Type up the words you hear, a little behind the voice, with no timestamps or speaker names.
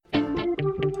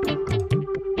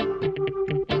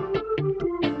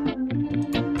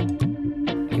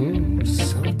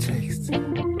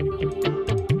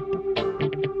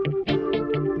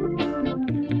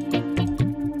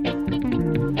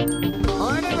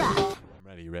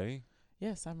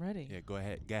Yes, I'm ready. Yeah, go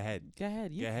ahead. Go ahead. Go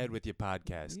ahead. Go ahead with your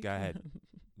podcast. you Go go. ahead.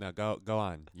 No, go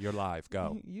on. You're live.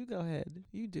 Go. You go ahead.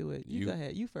 You do it. You You go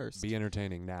ahead. You first. Be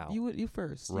entertaining now. You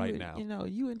first. Right You now. You know,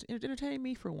 you entertain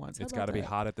me for once. How It's about got to be that?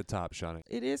 hot at the top, Shauna.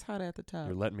 It is hot at the top.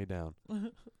 You're letting me down.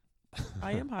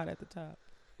 I am hot at the top.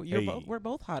 Hey. We're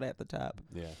both hot at the top.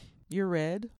 Yeah. You're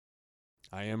red.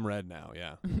 I am red now,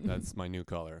 yeah. That's my new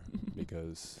color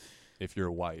because if you're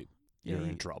white, Yeah, you're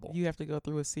in trouble. You have to go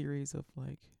through a series of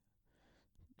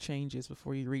changes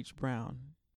before you reach brown.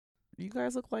 You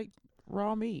guys look like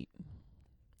raw meat.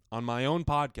 On my own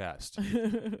podcast,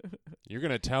 you're going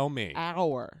to tell me.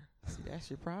 See, that's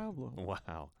your problem.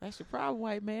 Wow. That's your problem,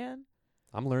 white man.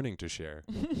 I'm learning to share.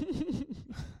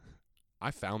 I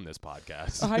found this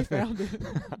podcast. I found it.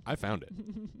 I found it.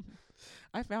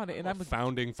 I found it, and I'm a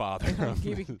founding father. and I'm of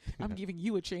giving this. I'm giving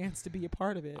you a chance to be a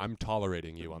part of it. I'm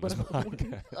tolerating you on this But-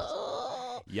 podcast.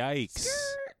 Yikes.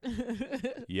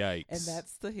 Skirt. Yikes. And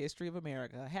that's the history of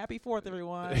America. Happy 4th,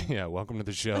 everyone. Yeah, welcome to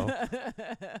the show.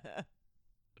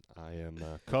 I am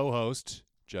co-host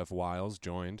Jeff Wiles,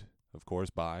 joined, of course,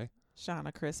 by...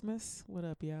 Shauna Christmas. What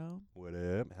up, y'all? What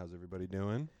up? How's everybody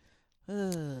doing?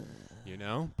 Uh. You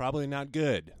know, probably not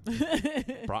good.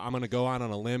 I'm going to go out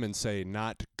on a limb and say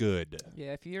not good.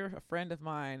 Yeah, if you're a friend of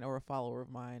mine or a follower of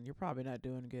mine, you're probably not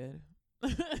doing good.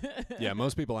 Yeah,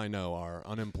 most people I know are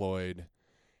unemployed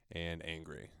and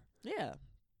angry. Yeah.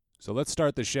 So let's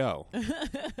start the show.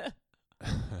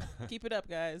 Keep it up,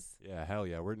 guys. Yeah, hell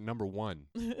yeah. We're number one.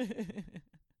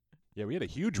 Yeah, we had a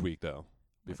huge week, though,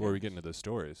 before we get into the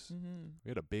stories. Mm-hmm. We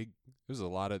had a big, it was a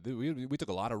lot of, we took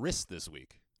a lot of risks this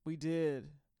week. We did.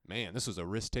 Man, this was a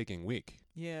risk-taking week.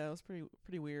 Yeah, it was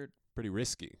pretty weird. Pretty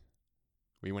risky.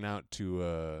 We went out to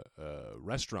a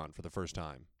restaurant for the first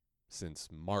time since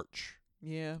March.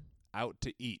 Yeah. Out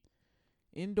to eat.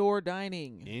 Indoor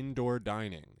dining. Indoor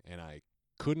dining. And I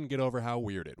couldn't get over how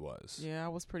weird it was. Yeah,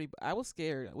 I was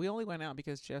scared. We only went out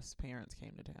because Jeff's parents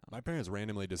came to town. My parents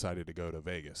randomly decided to go to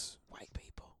Vegas, White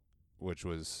people. which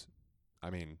was, I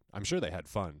mean, I'm sure they had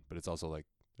fun, but it's also like,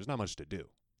 there's not much to do.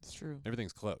 It's true.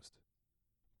 Everything's closed.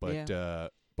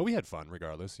 But we had fun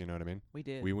regardless, you know what I mean? We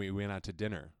did. We went out to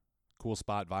dinner. Cool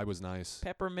spot, vibe was nice.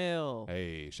 Peppermill.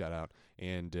 Hey, shout out.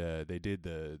 And they did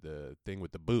the thing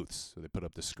with the booths. So they put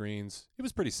up the screens. It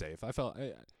was pretty safe. I felt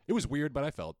it was weird, but I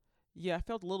felt Yeah, I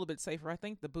felt a little bit safer. I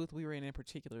think the booth we were in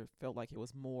particular felt like it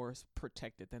was more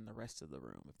protected than the rest of the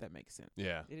room, if that makes sense.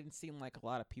 yeah. It didn't seem like a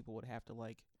lot of people would have to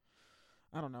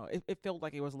I don't know. It felt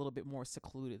like it was a little bit more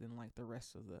secluded than like the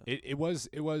rest of the. It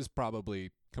was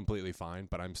probably completely fine,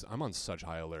 but I'm on such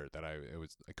high alert that I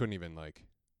couldn't even like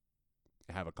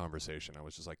have a conversation. I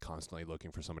was just like constantly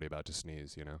looking for somebody about to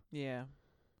sneeze, you know. Yeah.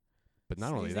 But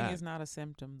not only Sneezing that, is not a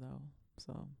symptom though.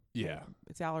 So yeah,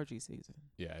 it's allergy season.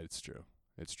 yeah, it's true.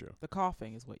 It's true. The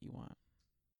coughing is what you want.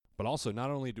 But also, not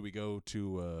only do we go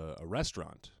to a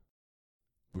restaurant,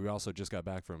 we also just got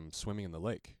back from swimming in the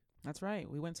lake. That's right.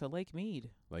 We went to Lake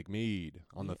Mead. Lake Mead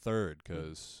on the 3rd,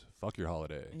 because fuck your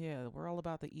holiday. Yeah, we're all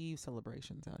about the Eve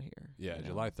celebrations out here. Yeah, you know?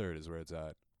 July 3rd is where it's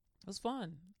at. It was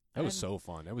fun. That was so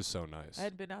fun. That was so nice. I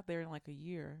hadn't been out there in like a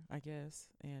year, I guess.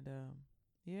 And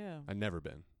yeah. I'd never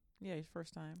been. Yeah,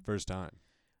 first time. First time.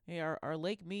 Yeah, our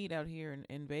Lake Mead out here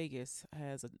in Vegas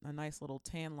has a nice little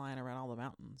tan line around all the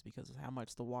mountains because of how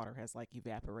much the water has like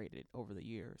evaporated over the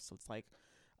years. So it's like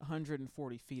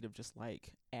 140 feet of just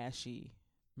like ashy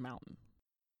mountain.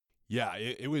 Yeah,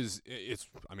 it's,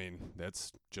 I mean,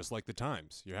 that's just like the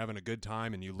times. You're having a good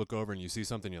time and you look over and you see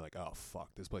something, you're like, oh, fuck,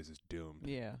 this place is doomed.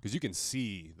 Yeah. Because you can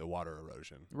see the water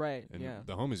erosion. Right, And yeah.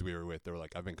 the homies we were with, they were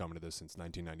like, I've been coming to this since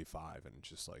 1995. And it's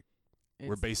just like, we're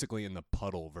It's- basically in the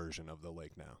puddle version of the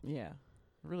lake now. Yeah.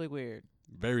 Really weird.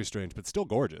 Very strange, but still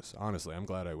gorgeous. Honestly, I'm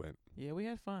glad I went. Yeah, we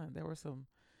had fun. There were some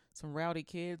rowdy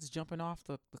kids jumping off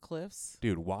the cliffs.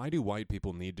 Dude, why do white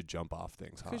people need to jump off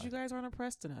things high? Because you guys aren't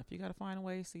impressed enough. You got to find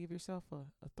ways to give yourself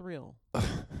a thrill.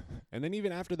 And then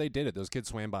even after they did it, those kids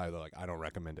swam by. They're like, I don't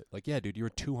recommend it. Like, yeah, dude, you were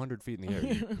 200 feet in the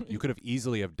air. You could have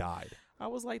easily have died. I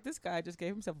was like, this guy just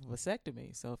gave himself a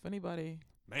vasectomy. So if anybody,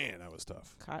 Man, that was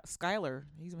tough. Skylar,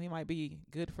 he might be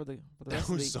good for the That rest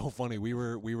of was the. so funny. We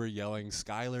were yelling,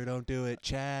 Skylar, don't do it.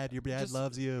 Chad, your dad Just-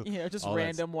 loves you. Yeah, just all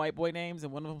random white boy names,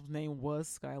 and one of them's name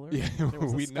was Skylar. Yeah, There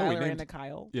was a we Skylar named. and a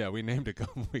Kyle. Yeah, we named a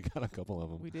couple. We got a couple of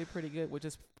them. We did pretty good with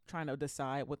just trying to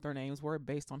decide what their names were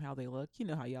based on how they look. You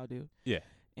know how y'all do. Yeah,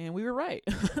 And we were right.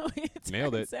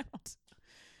 Nailed it. Out.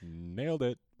 nailed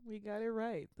it. We got it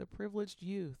right. The privileged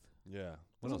youth. Yeah.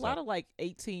 There's a lot of like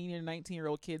 18 and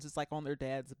 19-year-old kids just like on their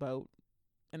dad's boat,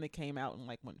 and they came out and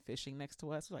like went fishing next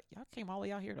to us. We're like, y'all came all the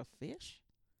way out here to fish?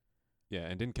 Yeah,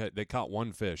 and didn't they caught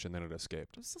one fish and then it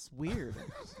escaped. It's just weird.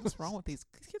 What's wrong with these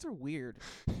kids? Are weird.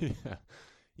 Yeah.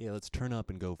 Yeah, let's turn up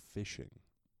and go fishing.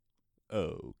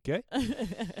 Okay.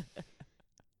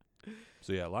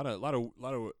 So yeah,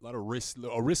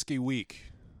 a risky week.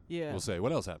 Yeah. We'll say.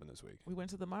 What else happened this week? We went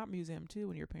to the Mott Museum too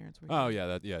when your parents were Oh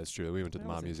here. yeah, it's true. We went to That the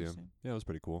was Mott Museum. interesting. Yeah, it was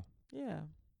pretty cool. Yeah.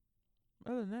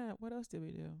 Other than that, what else did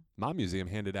we do? Mott Museum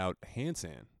handed out hand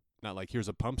san. Not like here's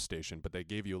a pump station, but they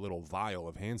gave you a little vial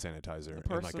of hand sanitizer The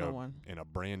personal in one. a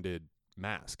branded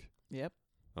mask. Yep.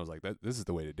 I was like, this is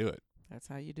the way to do it. That's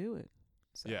how you do it.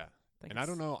 So Yeah. And I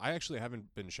don't know. I actually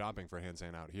haven't been shopping for hand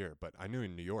san out here, but I knew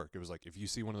in New York it was like if you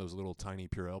see one of those little tiny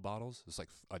Purell bottles, it's like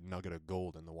a nugget of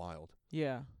gold in the wild.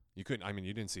 Yeah. You couldn't. I mean,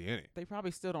 you didn't see any. They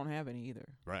probably still don't have any either.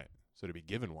 Right. So to be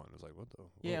given one, it was like, what the?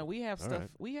 Yeah, whoa. we have All stuff. right.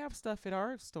 We have stuff at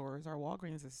our stores. Our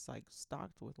Walgreens is like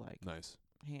stocked with like Nice.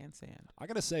 hand sand. I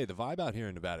gotta say, the vibe out here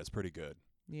in Nevada is pretty good.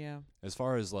 Yeah. As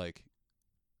far as like,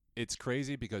 it's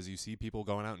crazy because you see people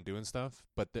going out and doing stuff,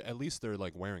 but at least they're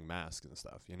like wearing masks and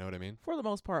stuff. You know what I mean? For the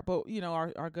most part, but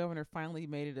our governor finally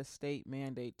made it a state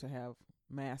mandate to have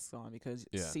masks on because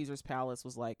Yeah. Caesar's Palace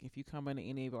was like, if you come into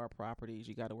any of our properties,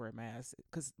 you got to wear a mask.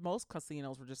 Because most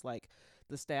casinos were just like,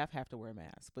 the staff have to wear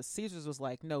masks, but Caesar's was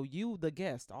like, no, you, the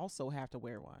guest, also have to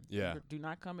wear one. Yeah. Do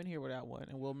not come in here without one,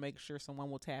 and we'll make sure someone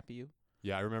will tap you.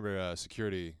 Yeah, I remember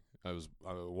security. I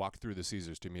walked through the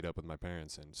Caesars to meet up with my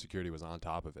parents, and security was on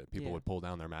top of it. People Yeah. would pull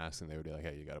down their masks, and they would be like,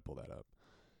 "Hey, you got to pull that up."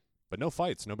 But no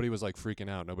fights. Nobody was like freaking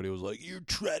out. Nobody was like, "You're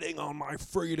treading on my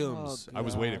freedoms." Oh, I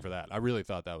was waiting God. for that. I really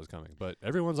thought that was coming, but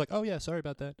everyone's like, "Oh yeah, sorry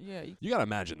about that." Yeah. You gotta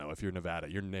imagine though, if you're Nevada,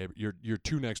 your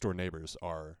two next door neighbors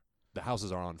the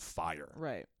houses are on fire.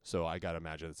 Right. So I gotta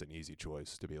imagine it's an easy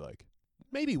choice to be like,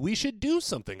 maybe we should do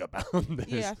something about this.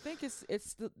 Yeah, I think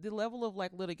it's the level of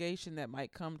like litigation that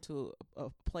might come to a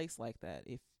place like that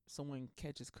if someone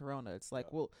catches corona. It's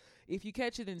like, well, if you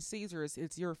catch it in Caesars,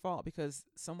 it's your fault because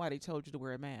somebody told you to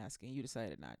wear a mask and you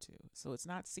decided not to. So it's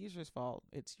not Caesar's fault,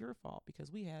 it's your fault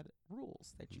because we had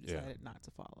rules that you Yeah. decided not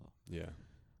to follow. Yeah.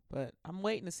 But I'm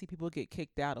waiting to see people get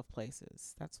kicked out of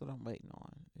places. That's what I'm waiting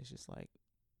on. It's just like,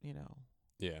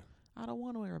 Yeah. I don't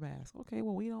want to wear a mask. Okay,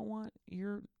 well, we don't want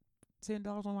your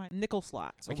 $10 on my nickel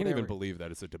slots. I can't even believe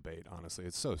that it's a debate, honestly.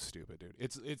 It's so stupid, dude.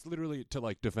 It's literally to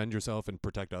like defend yourself and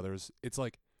protect others. It's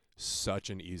like such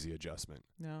an easy adjustment.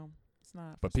 No, it's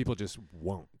not. But people just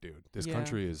won't, dude. This Yeah.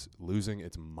 country is losing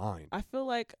its mind. I feel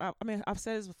like, I mean, I've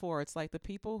said this before. It's like the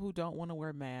people who don't want to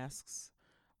wear masks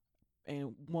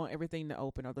and want everything to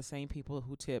open are the same people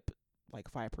who tip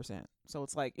like 5%. So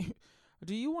it's like,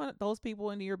 do you want those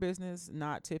people into your business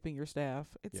not tipping your staff?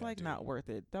 It's Yeah, like dude. not worth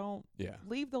it. Don't Yeah.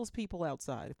 leave those people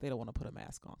outside if they don't want to put a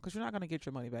mask on because you're not going to get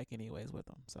your money back anyways with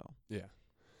them. So Yeah.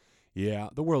 Yeah.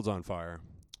 The world's on fire.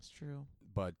 it's true.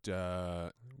 But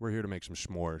we're here to make some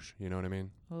s'mores. You know what I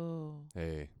mean? Oh,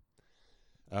 Hey.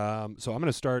 So I'm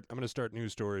gonna start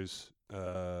news stories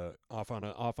off on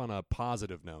a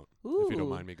positive note. ooh, If you don't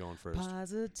mind me going first.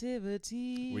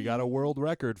 positivity. We got a world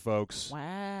record, folks.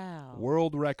 Wow.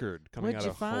 World record coming What'd out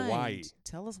you of find? Hawaii.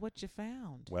 Tell us what you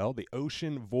found. Well, the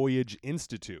Ocean Voyage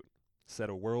Institute set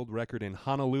a world record in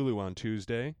Honolulu on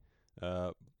Tuesday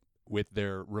with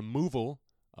their removal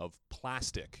of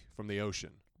plastic from the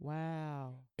ocean.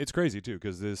 Wow. It's crazy, too,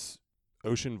 because this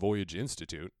Ocean Voyage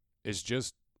Institute is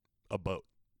just a boat.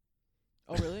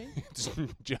 Oh, really? It's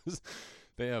just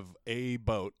they have a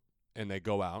boat, and they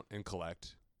go out and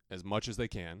collect as much as they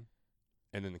can,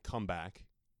 and then come back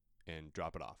and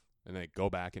drop it off. And they go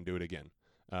back and do it again.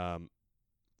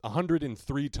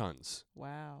 103 tons.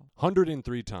 Wow.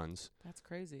 103 tons That's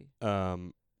crazy.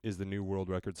 is the new world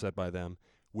record set by them,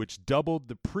 which doubled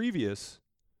the previous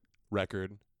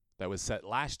record that was set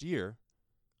last year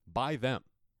by them.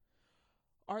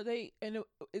 Are they, and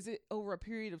is it over a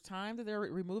period of time that they're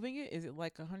removing it? Is it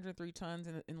like 103 tons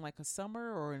in like a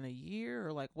summer or in a year,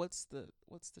 or like what's the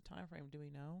time frame? Do we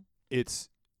know? It's,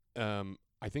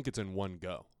 I think it's in one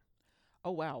go.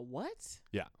 Oh, wow. What?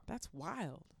 Yeah. That's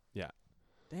wild. Yeah.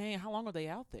 Dang, how long are they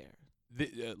out there?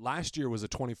 Last year was a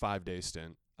 25-day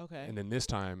stint, Okay. and then this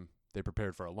time they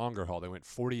prepared for a longer haul. They went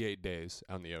 48 days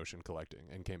out in the ocean collecting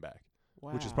and came back,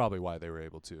 Wow. which is probably why they were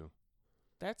able to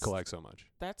that's collect so much.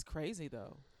 That's crazy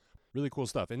though. Really cool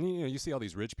stuff. And you see all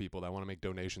these rich people that want to make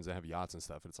donations that have yachts and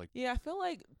stuff. And it's like, Yeah, I feel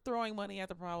like throwing money at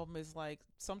the problem is like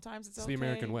sometimes it's It's okay, the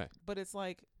American way. but it's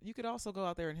like you could also go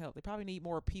out there and help. They probably need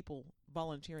more people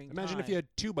volunteering. imagine if time. you had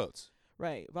two boats.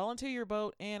 Right, volunteer your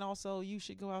boat, and also you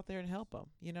should go out there and help them.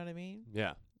 You know what I mean?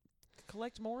 Yeah.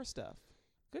 Collect more stuff.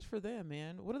 Good for them,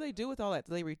 man. What do they do with all that?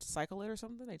 Do they recycle it or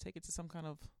something? They take it to some kind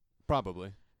of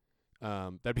Probably.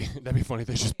 That'd be funny if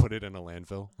they just put it in a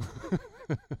landfill.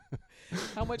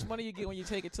 How much money you get when you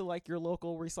take it to like your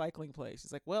local recycling place?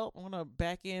 It's like, well, I'm gonna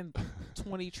back in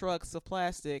 20 trucks of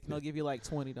plastic, and they'll give you like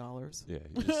 $20. Yeah,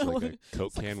 you just like a Coke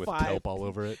It's like can with 5 kelp all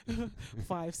over it.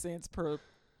 5 cents per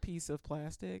piece of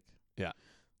plastic. Yeah.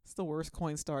 It's the worst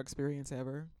Coinstar experience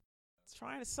ever.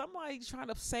 Somebody's trying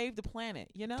to save the planet,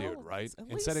 you know? Dude, right? At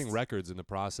And setting least- records in the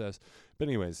process. But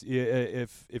anyways, yeah,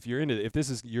 if you're into, if this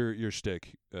is your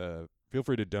shtick, feel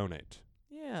free to donate.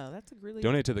 Yeah, that's a really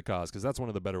Donate to the cause, because that's one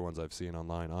of the better ones I've seen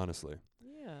online, honestly.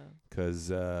 Yeah. Because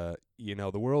you know,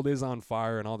 the world is on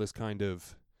fire, and all this kind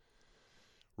of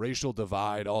racial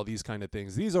divide, all these kind of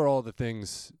things. These are all the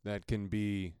things that can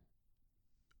be.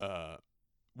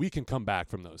 We can come back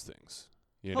from those things.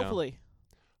 You know?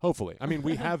 Hopefully. I mean,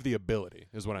 we have the ability,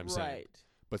 is what I'm saying. Right.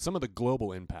 But some of the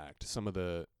global impact, some of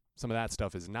that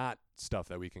stuff is not stuff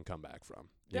that we can come back from.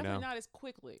 You Definitely know? not as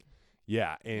quickly.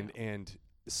 Yeah, and in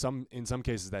some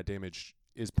cases that damage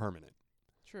is permanent.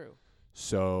 True.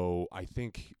 So I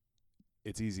think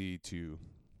it's easy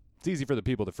for the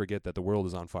people to forget that the world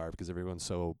is on fire because everyone's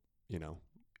so, you know,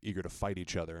 eager to fight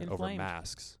each other over Inflamed.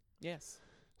 masks. Yes.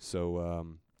 So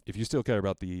if you still care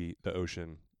about the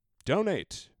ocean,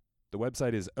 donate. The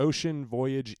website is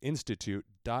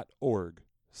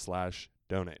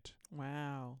oceanvoyageinstitute.org/donate.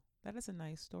 Wow. That is a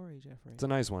nice story, Jeffrey. It's a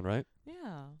nice one, right? Yeah.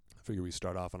 I figure we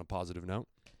start off on a positive note.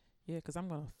 Yeah, because I'm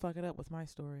going to fuck it up with my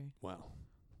story. Wow.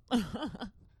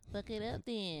 Fuck it up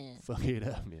then. Fuck it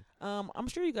up, man. I'm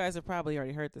sure you guys have probably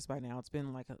already heard this by now. It's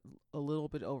been like a little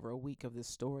bit over a week of this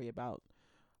story about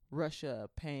Russia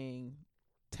paying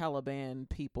Taliban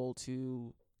people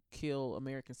to kill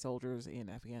American soldiers in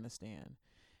Afghanistan.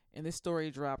 And this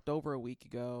story dropped over a week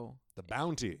ago. The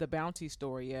bounty. The bounty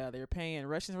story, yeah.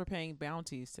 Russians were paying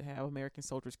bounties to have American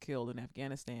soldiers killed in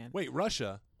Afghanistan. Wait,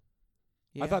 Russia?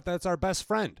 Yeah. I thought that's our best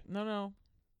friend. No.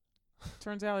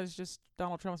 Turns out it's just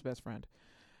Donald Trump's best friend.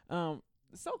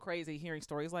 It's so crazy hearing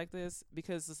stories like this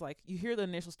because it's like you hear the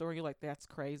initial story, you're like, that's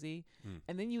crazy.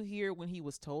 And then you hear when he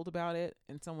was told about it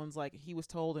and someone's like, he was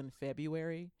told in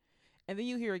February. And then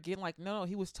you hear again like, no,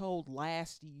 he was told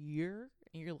last year.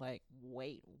 And you're like,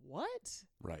 wait, what?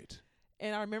 Right.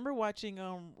 And I remember watching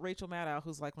Rachel Maddow,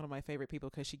 who's like one of my favorite people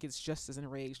because she gets just as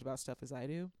enraged about stuff as I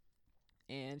do.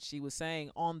 And she was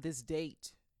saying on this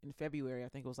date in February, I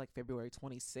think it was like February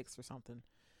 26th or something,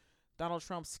 Donald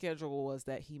Trump's schedule was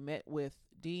that he met with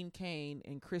Dean Cain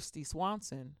and Christy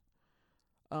Swanson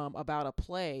about a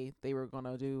play they were going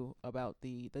to do about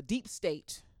the deep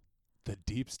state. The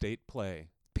deep state play.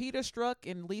 Peter Strzok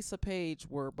and Lisa Page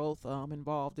were both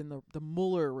involved in the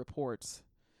Mueller reports,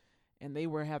 and they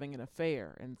were having an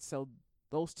affair. And so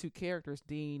those two characters,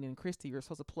 Dean and Christy, were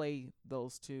supposed to play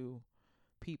those two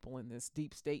people in this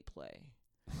deep state play.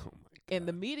 Oh, my God. And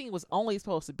the meeting was only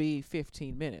supposed to be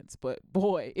 15 minutes, but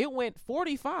boy, it went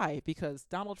 45 because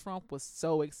Donald Trump was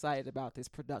so excited about this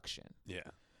production. Yeah.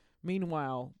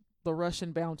 Meanwhile, the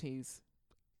Russian bounties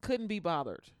couldn't be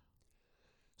bothered.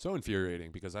 So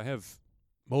infuriating because I have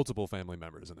multiple family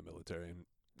members in the military, and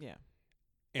Yeah.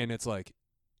 and it's like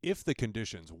if the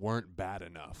conditions weren't bad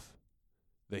enough,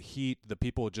 the heat, the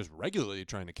people just regularly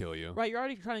trying to kill you. Right, you're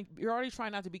already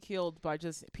trying not to be killed by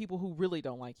just people who really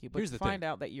don't like you, but Here's the find thing.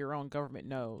 out that your own government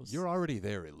knows. You're already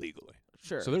there illegally.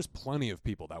 sure. So there's plenty of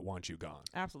people that want you gone.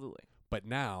 Absolutely. But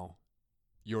now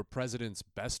your president's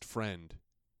best friend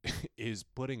is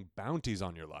putting bounties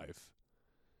on your life.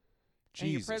 And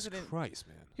your Jesus president- Christ,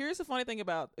 man. Here's the funny thing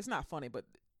about it's not funny, but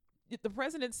the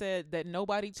president said that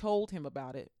nobody told him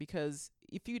about it because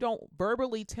if you don't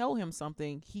verbally tell him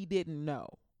something, he didn't know.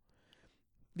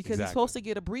 Because he's supposed to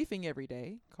get a briefing every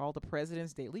day called the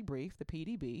President's Daily Brief, the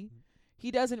PDB.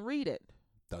 He doesn't read it.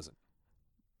 Does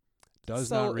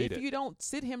So not read if it. you don't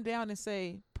sit him down and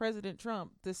say, President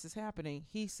Trump, this is happening,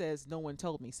 he says, no one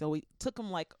told me. So it took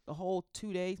him like a whole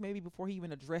 2 days maybe before he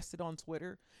even addressed it on Twitter.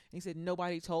 And he said,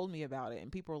 nobody told me about it.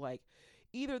 And people were like,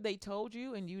 either they told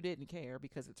you and you didn't care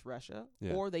because it's Russia,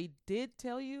 Yeah. or they did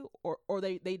tell you, or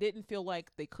they didn't feel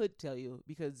like they could tell you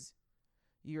because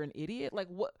you're an idiot. Like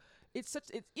what? It's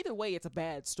either way, it's a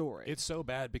bad story. It's so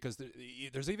bad because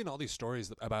there's even all these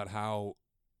stories about how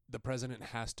the president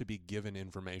has to be given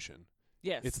information.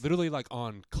 yes. It's literally like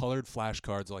on colored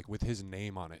flashcards, like with his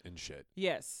name on it and shit.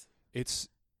 yes. It's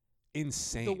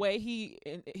insane. The way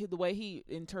he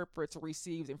interprets or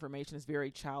receives information is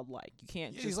very childlike. You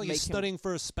can't Yeah, just he's like make he's him, studying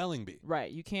for a spelling bee. right.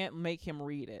 You can't make him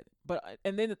read it. But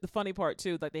and then the funny part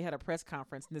too, like they had a press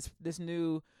conference. And this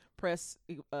new press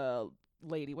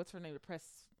lady, what's her name? The press,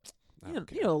 I don't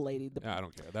care. you know, lady, the Yeah, I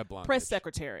don't care. That blonde press bitch.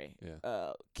 secretary,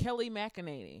 Yeah. Kelly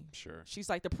McEnany. Sure. She's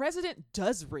like, the president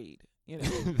does read You know,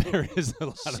 There is a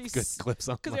lot of good She's- clips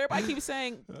on. because everybody keeps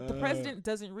saying the president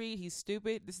doesn't read. He's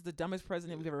stupid. This is the dumbest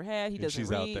president we've ever had. He and doesn't she's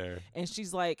read. out there. And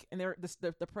she's like, and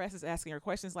the press is asking her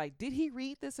questions like, did he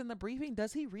read this in the briefing?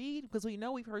 Does he read? Because we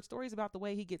know we've heard stories about the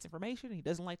way he gets information. He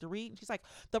doesn't like to read. And she's like,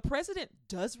 the president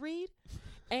does read,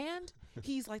 and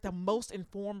he's like the most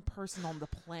informed person on the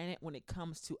planet when it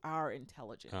comes to our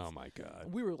intelligence. Oh my God,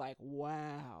 We were like,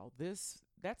 wow, that's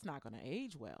not going to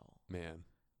age well. man.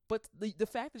 But the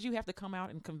fact that you have to come out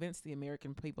and convince the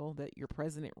American people that your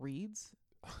president reads.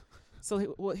 So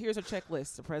here's a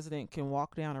checklist. The president can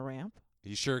walk down a ramp.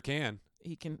 He sure can.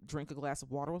 He can drink a glass of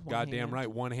water with one hand. Goddamn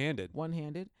right, one-handed.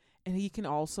 One-handed. And he can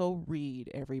also read,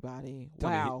 everybody.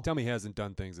 Tell me he hasn't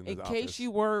done things in this In office. case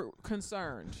you were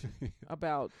concerned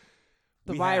about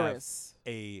the We virus.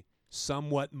 a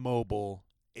somewhat mobile,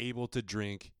 able to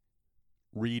drink,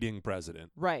 reading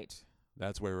president. Right.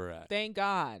 That's where we're at. Thank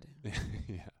God.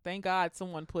 Yeah. Thank God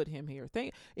someone put him here.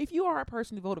 If you are a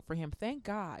person who voted for him, thank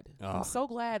God. I'm Ugh. so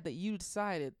glad that you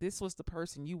decided this was the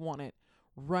person you wanted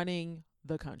running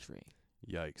the country.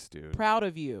 Yikes, dude. Proud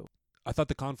of you. I thought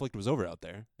the conflict was over out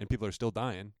there, and people are still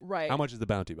dying. Right. How much is the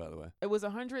bounty, by the way? It was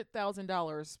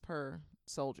 $100,000 per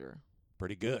soldier.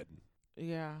 Pretty good.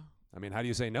 Yeah. I mean, how do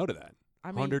you say no to that? I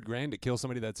mean, 100 grand to kill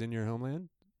somebody that's in your homeland?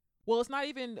 well, it's not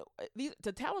even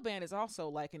the Taliban is also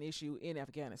like an issue in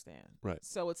Afghanistan. Right.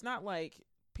 So it's not like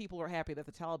people are happy that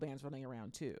the Taliban's running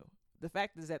around too. The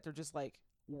fact is that they're just like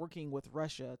working with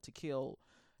Russia to kill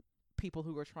people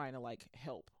who are trying to like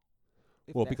help.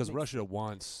 if Well, that because makes Russia sense.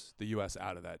 wants the U.S.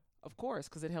 out of that. Of course,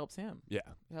 because it helps him. Yeah.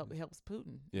 It helps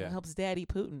Putin. Yeah. It helps Daddy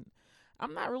Putin.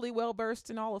 I'm not really well versed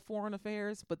in all of foreign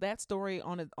affairs, but that story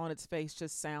on its face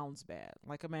just sounds bad.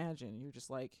 Like, imagine you're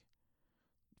just like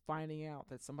finding out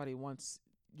that somebody wants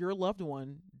your loved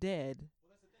one dead,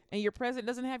 and your president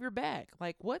doesn't have your back.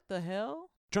 Like, what the hell?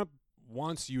 Trump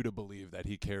wants you to believe that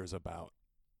he cares about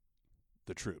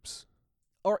the troops,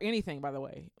 Or anything, by the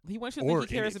way. He wants you to think Or he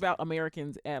cares anything. about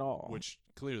Americans at all. which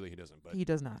clearly he doesn't. But he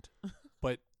does not.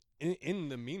 but in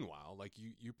the meanwhile, like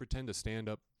you pretend to stand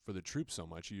up for the troops so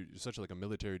much. You're such like a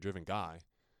military-driven guy,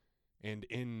 and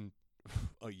in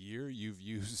a year you've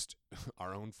used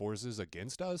our own forces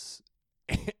against us,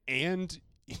 and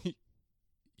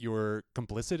you're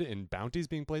complicit in bounties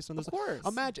being placed on Of this. course.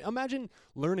 Imagine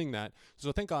learning that.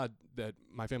 So thank God that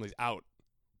my family's out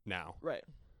now. Right.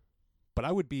 But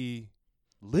I would be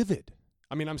livid.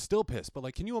 I mean, I'm still pissed. But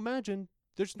like, can you imagine?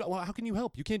 How can you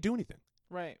help? You can't do anything.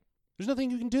 Right. There's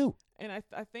nothing you can do. And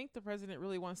I think the president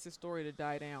really wants this story to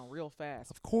die down real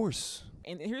fast. Of course.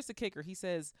 And here's the kicker. He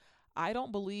says, I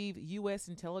don't believe U.S.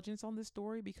 intelligence on this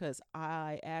story because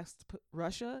I asked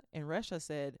Russia, and Russia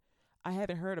said, I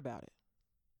haven't heard about it.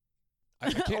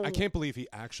 I can't believe he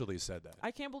actually said that. I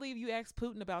can't believe you asked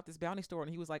Putin about this bounty store, and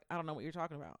he was like, I don't know what you're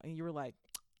talking about. And you were like,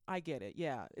 I get it.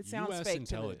 Yeah, it sounds U.S. fake to me.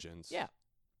 intelligence Yeah.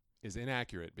 is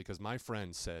inaccurate because my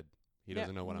friend said he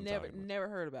doesn't know what I'm talking about. Never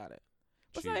heard about it.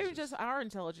 But it's not even Jesus. just our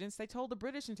intelligence. They told the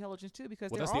British intelligence, too,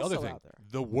 because Well, they're that's the also other thing. out there.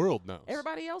 The world knows.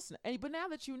 Everybody else. But now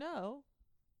that you know,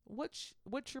 what's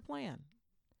your plan?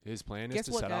 His plan is Guess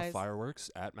to what, set off guys? fireworks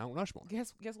at Mount Rushmore.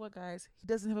 Guess what, guys? He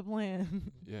doesn't have a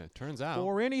plan Yeah, turns out.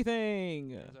 for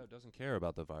anything. Turns out doesn't care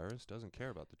about the virus, doesn't care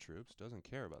about the troops, doesn't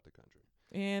care about the country.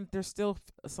 And there's still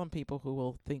some people who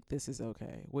will think this is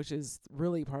okay, which is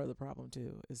really part of the problem,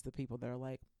 too, is the people that are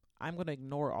like, I'm going to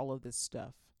ignore all of this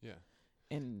stuff. Yeah.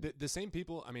 And The same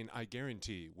people, I mean, I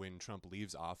guarantee when Trump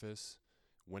leaves office,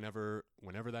 whenever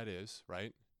that is,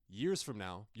 right? Years from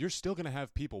now, you're still going to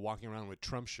have people walking around with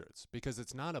Trump shirts because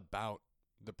it's not about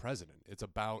the president. It's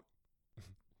about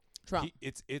Trump.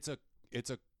 it's a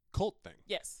cult thing.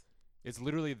 Yes. It's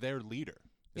literally their leader.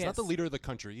 It's not the Yes. leader of the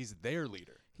country. He's their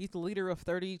leader. He's the leader of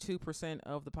 32%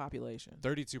 of the population.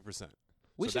 32%.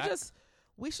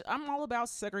 I'm all about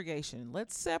segregation.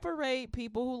 Let's separate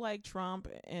people who like Trump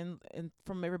and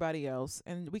from everybody else,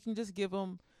 and we can just give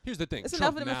them. Here's the thing. It's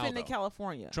Trump enough of them now, offending though.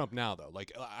 California. Trump now though,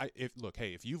 like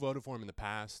if you voted for him in the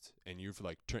past and you've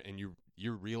like and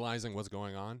you're realizing what's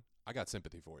going on, I got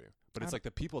sympathy for you. But it's like the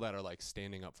people that are like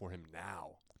standing up for him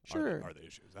now Sure. are the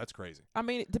issues. That's crazy. I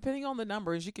mean, depending on the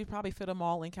numbers, you could probably fit them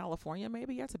all in California.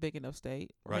 Maybe that's a big enough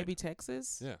state, or Right. maybe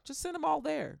Texas. Yeah. Just send them all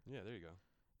there, Yeah, there you go.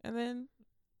 and then,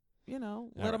 let All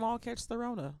them right. all catch the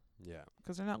Rona Yeah.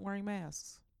 because they're not wearing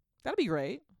masks. That'd be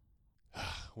great.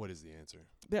 What is the answer?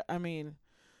 I mean,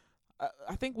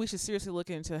 I think we should seriously look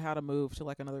into how to move to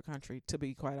like another country. To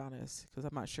be quite honest, because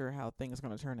I'm not sure how things are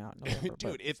going to turn out in November.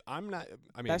 Dude, if I'm not,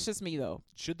 I mean, that's just me though.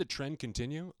 should the trend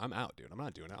continue, I'm out, dude. I'm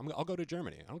not doing it. I'll go to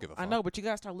Germany. I don't give a fuck. I know, but you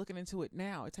got to start looking into it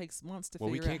now. It takes months to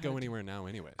Well, we figure out. can't go anywhere now,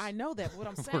 anyways. I know that, but what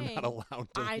I'm We're saying. not allowed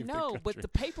to I leave the know, but country. the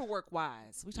paperwork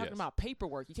wise, we talking Yes. about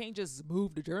paperwork. You can't just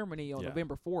move to Germany on Yeah.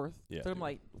 November 4th. Yeah, So I'm dude.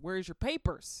 like, where's your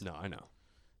papers? No, I know.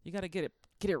 You got to get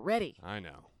it ready. I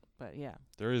know. But yeah.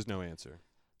 There is no answer.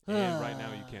 And right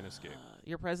now, you can't escape.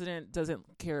 Your president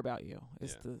doesn't care about you.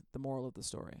 Is Yeah. the moral of the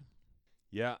story.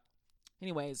 Yeah.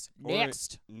 Anyways, All right.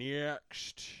 next.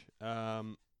 Next.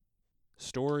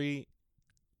 Story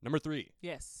number 3.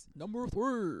 Yes, number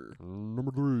 3.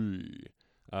 Number 3.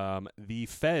 The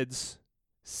feds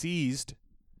seized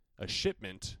a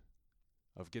shipment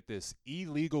of, get this,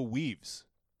 illegal weaves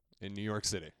in New York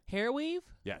City. Hair weave?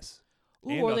 Yes. Ooh,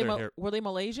 And were other hair- they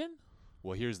Malaysian?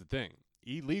 Well, here's the thing.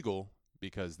 Illegal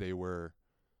because they were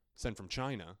sent from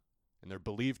China, and they're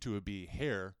believed to be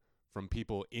hair from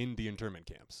people in the internment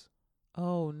camps,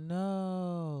 Oh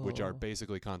no. which are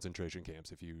basically concentration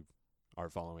camps if you are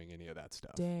following any of that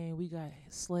stuff. Dang, we got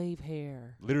slave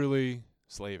hair. Literally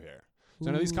slave hair. So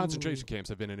now these Ooh. concentration camps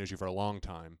have been an issue for a long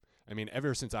time. I mean,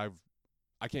 ever since I'm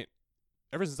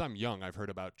young, I've heard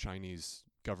about Chinese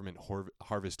government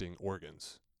harvesting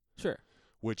organs, Sure.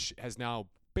 which has now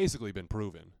basically been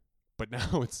proven. But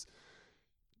now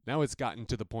it's gotten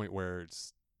to the point where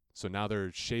so now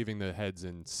they're shaving the heads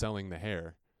and selling the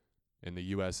hair, and the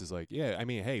U.S. is like, yeah, I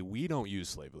mean, hey, we don't use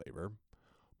slave labor,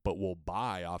 but we'll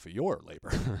buy off of your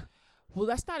labor. Well,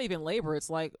 that's not even labor. It's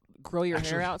like grow your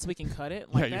hair Actually- out so we can cut it.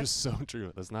 Yeah, Like you're that's, so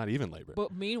true. That's not even labor.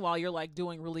 but meanwhile, you're like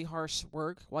doing really harsh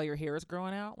work while your hair is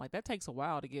growing out. Like that takes a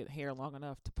while to get hair long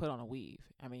enough to put on a weave.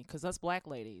 I mean, because us black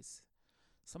ladies,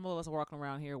 some of us are walking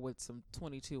around here with some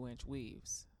 22-inch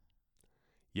weaves.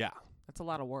 Yeah. That's a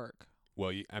lot of work.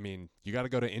 Well, you got to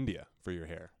go to India for your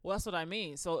hair. Well, that's what I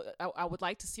mean. So I would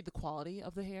like to see the quality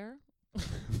of the hair.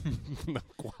 The Are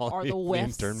quality the of the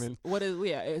wefts internment.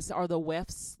 are the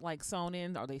wefts like sewn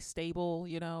in? Are they stable?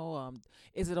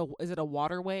 Is it a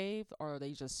water wave or are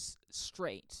they just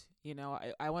straight?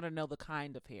 I want to know the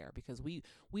kind of hair because we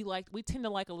tend to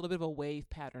like a little bit of a wave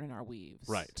pattern in our weaves.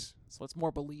 Right. So it's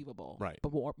more believable. Right.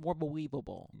 But more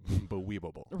believable.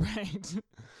 Believable. Right.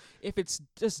 If it's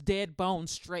just dead bone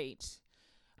straight.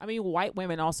 I mean, white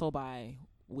women also buy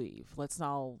weave. Let's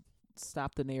not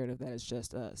stop the narrative that it's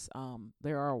just us.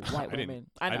 There are white women.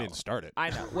 I know. I didn't start it. I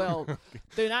know. Well,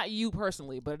 they're not you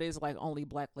personally, but it is like only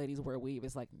black ladies wear weave.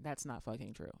 It's like that's not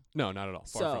fucking true. No, not at all.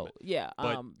 Far from it. Yeah,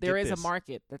 But there get is a this.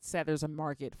 market. That's said there's a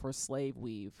market for slave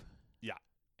weave. Yeah.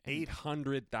 And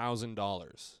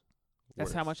 $800,000.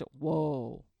 That's how much.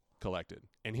 Whoa. collected.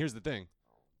 And here's the thing.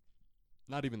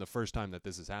 Not even the first time that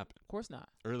this has happened. Of course not.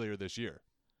 Earlier this year,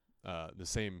 the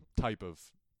same type of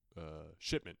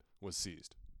shipment was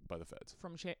seized by the feds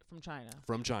From China.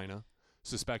 from China,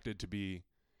 suspected to be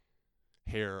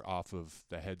hair off of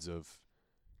the heads of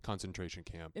concentration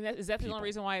camp. And is that the people. only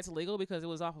reason why it's illegal? Because it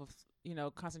was off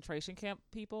of concentration camp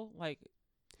people? Like,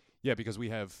 Yeah, because we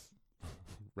have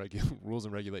rules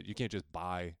and regulations. You can't just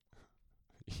buy,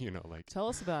 like. tell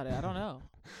us about it. I don't know.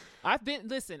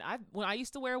 When I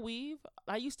used to wear weave,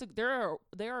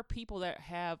 there are people that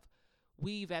have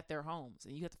weave at their homes,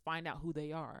 and you have to find out who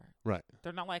they are. Right.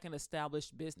 They're not like an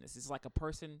established business. It's like a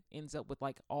person ends up with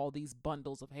like all these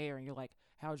bundles of hair, and you're like,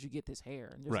 how'd you get this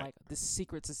hair? And there's Right. like this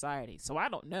secret society. So I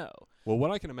don't know. Well, what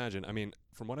I can imagine,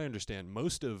 from what I understand,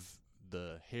 most of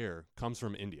the hair comes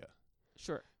from India.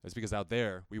 Sure. That's because out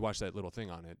there, we watched that little thing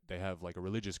on it. They have like a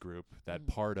religious group that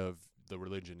part of the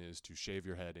religion is to shave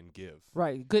your head and give.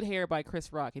 Right. Good Hair by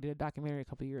Chris Rock. He did a documentary a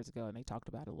couple of years ago, and they talked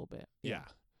about it a little bit. Yeah.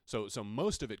 So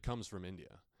most of it comes from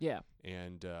India. Yeah.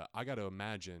 And I got to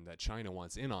imagine that China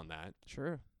wants in on that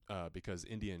Sure. because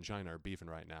India and China are beefing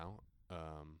right now.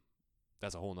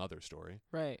 That's a whole nother story.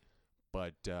 Right.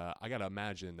 But I got to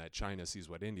imagine that China sees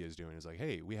what India is doing. Is like,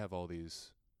 hey, we have all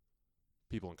these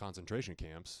people in concentration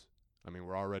camps.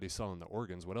 We're already selling the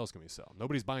organs. What else can we sell?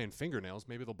 Nobody's buying fingernails.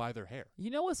 Maybe they'll buy their hair.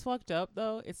 You know what's fucked up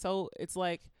though? It's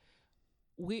like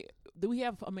we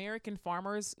have American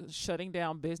farmers shutting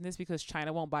down business because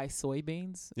China won't buy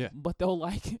soybeans. Yeah. But they'll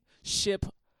like ship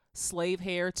slave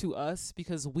hair to us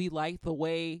because we like the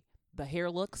way the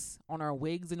hair looks on our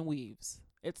wigs and weaves.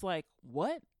 It's like,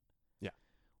 what? Yeah.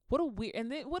 What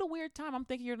a weird time. I'm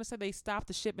thinking you're gonna say they stopped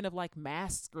the shipment of like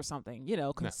masks or something.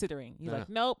 Considering you're No. like,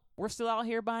 nope, we're still out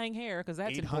here buying hair because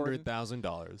that's important.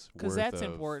 $800,000 'Cause worth that's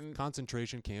of important.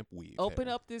 concentration camp weave. Open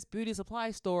hair. up this beauty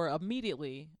supply store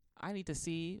immediately. I need to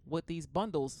see what these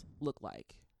bundles look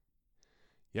like.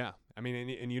 Yeah. And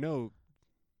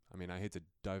I mean, I hate to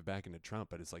dive back into Trump,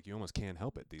 but it's like you almost can't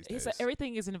help it these days.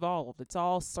 Everything is involved. It's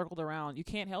all circled around. You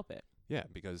can't help it. Yeah,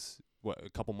 because a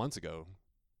couple months ago,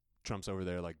 Trump's over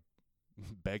there like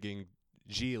begging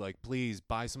Xi, like, please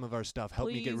buy some of our stuff, help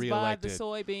me get reelected. Please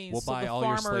buy the soybeans. We'll so buy the all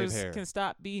your slave farmers hair. can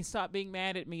stop being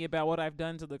mad at me about what I've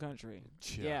done to the country.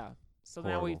 Yeah. So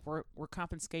now we're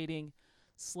confiscating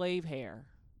slave hair.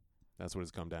 That's what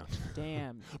it's come down.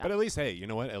 Damn. But at least, hey, you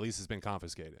know what? At least it's been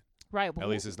confiscated. Right. At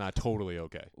least it's not totally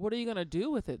okay. What are you gonna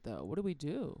do with it though? What do we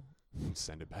do?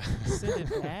 Send it back. Send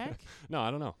it back? No,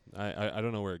 I don't know. I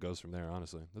don't know where it goes from there.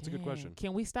 Honestly, that's a good question.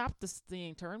 Can we stop the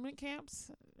internment camps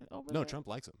over there? No, Trump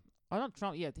likes them. Oh, no,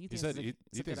 Trump. Yeah, he said he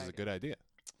thinks it's a good idea.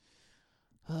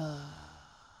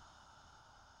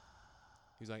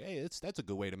 He's like, hey, that's a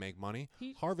good way to make money.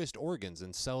 Harvest organs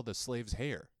and sell the slaves'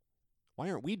 hair. Why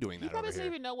aren't we doing that? He probably over doesn't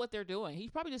here? even know what they're doing. He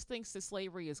probably just thinks that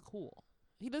slavery is cool.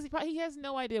 He has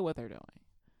no idea what they're doing.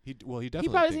 He definitely. He probably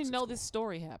doesn't thinks even know it's this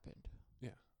story happened. Yeah,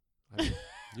 I mean,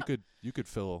 you could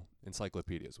fill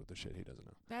encyclopedias with the shit he doesn't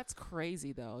know. That's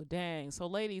crazy though. Dang. So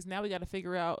ladies, now we got to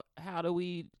figure out how do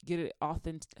we get it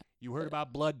authentic. You heard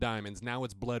about blood diamonds. Now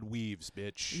it's blood weaves,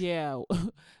 bitch. Yeah.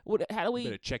 How do we? You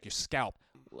better check your scalp.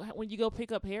 When you go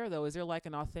pick up hair though, is there like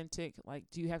an authentic? Like,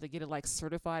 do you have to get it like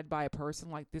certified by a person?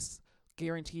 Like this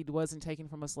guaranteed wasn't taken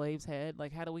from a slave's head.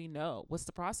 Like, how do we know? What's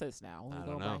the process now when we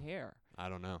go buy hair? I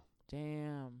don't know.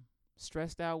 Damn.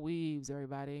 Stressed out weaves,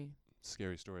 everybody.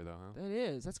 Scary story though, huh? It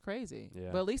is. That's crazy. Yeah.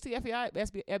 But at least the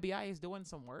FBI is doing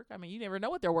some work. I mean, you never know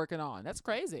what they're working on. That's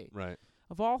crazy. Right.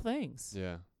 Of all things.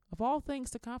 Yeah. Of all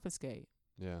things to confiscate.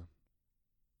 Yeah.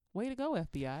 Way to go,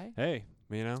 FBI. Hey,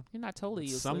 you know. You're not totally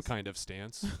useless. Some kind of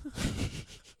stance.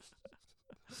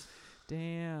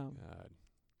 Damn. God.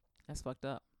 That's fucked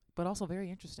up. But also very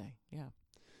interesting. Yeah.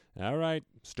 All right.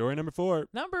 Story number 4.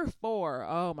 Number 4.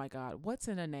 Oh my God. What's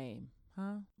in a name?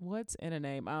 Huh? What's in a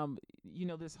name? You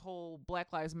know, this whole Black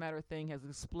Lives Matter thing has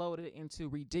exploded into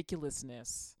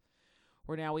ridiculousness,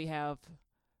 where now we have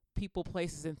people,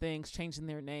 places, and things changing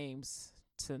their names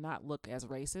to not look as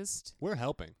racist. We're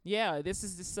helping. Yeah,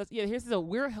 here's the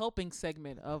we're helping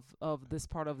segment of this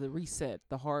part of the reset,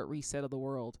 the hard reset of the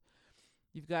world.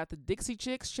 You've got the Dixie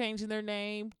Chicks changing their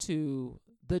name to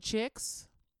the Chicks.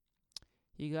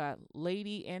 You got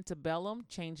Lady Antebellum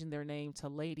changing their name to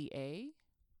Lady A.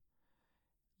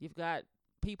 You've got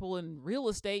people in real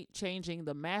estate changing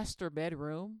the master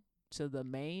bedroom to the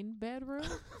main bedroom.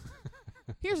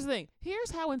 Here's the thing. Here's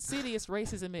how insidious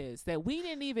racism is, that we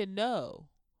didn't even know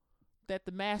that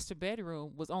the master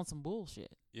bedroom was on some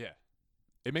bullshit. Yeah.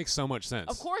 It makes so much sense.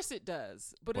 Of course it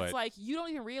does. But it's like you don't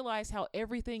even realize how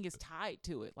everything is tied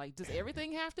to it. Like, does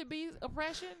everything have to be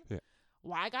oppression? Yeah.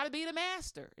 Why gotta be the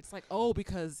master? It's like,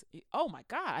 because oh my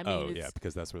God. I mean,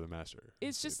 because that's where the master.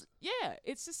 It's just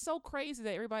it's just so crazy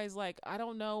that everybody's like, I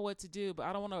don't know what to do, but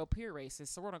I don't want to appear racist,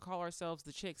 so we're gonna call ourselves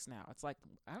the Chicks now. It's like,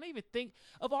 I don't even think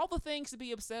of all the things to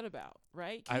be upset about,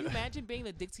 right? Can you imagine being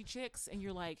the Dixie Chicks and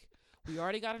you're like, we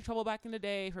already got in trouble back in the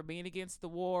day for being against the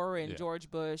war and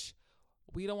George Bush.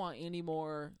 We don't want any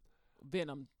more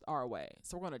venom our way,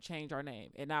 so we're gonna change our name.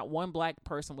 And not one black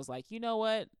person was like, you know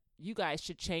what? You guys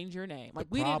should change your name. Like,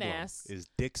 we didn't ask. Is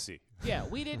Dixie. Yeah,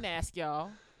 we didn't ask y'all.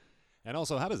 And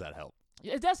also, how does that help?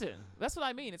 It doesn't. That's what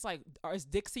I mean. It's like, is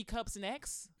Dixie Cups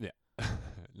next? Yeah.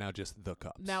 Now just the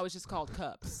Cups. Now it's just called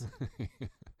Cups.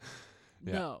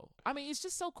 Yeah. No. I mean, it's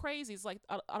just so crazy. It's like,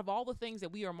 out of all the things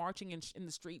that we are marching in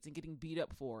the streets and getting beat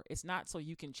up for, it's not so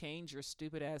you can change your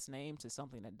stupid ass name to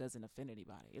something that doesn't offend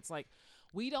anybody. It's like,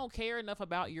 we don't care enough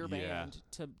about your band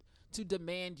to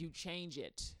demand you change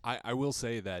it. I will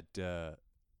say that,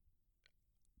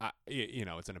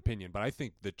 it's an opinion, but I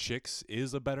think the Chicks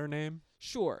is a better name.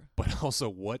 Sure. But also,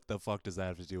 what the fuck does that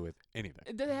have to do with anything?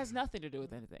 It has nothing to do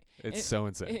with anything. It's so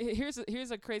insane.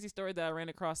 Here's a crazy story that I ran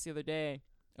across the other day.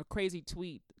 A crazy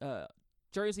tweet.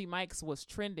 Jersey Mike's was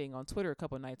trending on Twitter a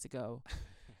couple of nights ago.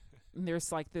 And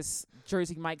there's like this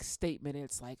Jersey Mike's statement. And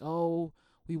it's like, oh,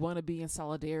 we want to be in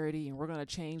solidarity and we're going to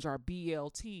change our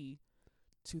BLT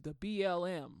to the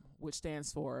BLM, which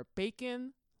stands for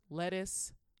bacon,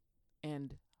 lettuce,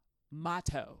 and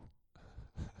motto.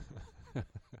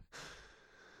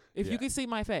 If you could see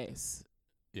my face.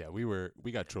 Yeah,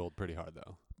 we got trolled pretty hard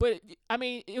though. But I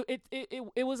mean,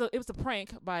 it was a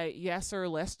prank by Yasser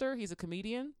Lester. He's a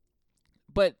comedian.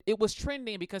 But it was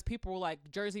trending because people were like,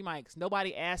 Jersey Mike's,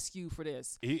 nobody asked you for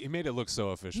this. He made it look so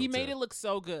official. He made it look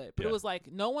so good. But it was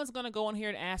like, no one's going to go in here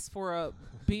and ask for a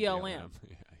BLM.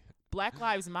 Black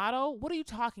Lives Motto? What are you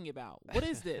talking about? What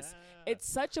is this? It's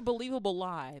such a believable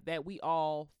lie that we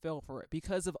all fell for it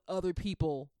because of other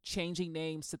people changing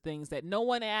names to things that no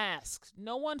one asked.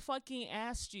 No one fucking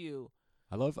asked you.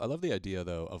 I love the idea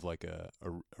though of like a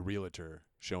realtor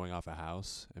showing off a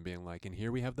house and being like, and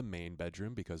here we have the main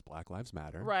bedroom because Black Lives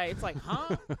Matter. Right. It's like,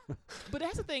 huh? But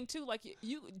that's the thing too. Like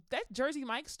that Jersey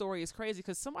Mike story is crazy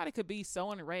because somebody could be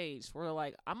so enraged where they're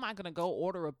like, I'm not gonna go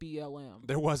order a BLM.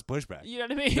 There was pushback. You know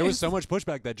what I mean? There was so much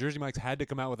pushback that Jersey Mike's had to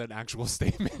come out with an actual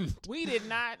statement. We did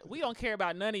not. We don't care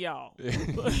about none of y'all.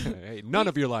 Hey, none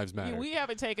of your lives matter. We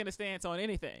haven't taken a stance on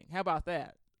anything. How about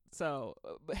that? So,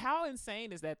 but how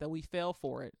insane is that we fell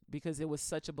for it because it was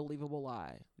such a believable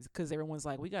lie? Because everyone's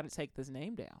like, we got to take this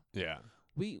name down. Yeah.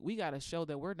 We got to show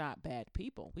that we're not bad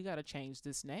people. We got to change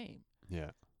this name.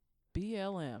 Yeah.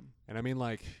 BLM. And I mean,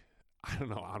 like, I don't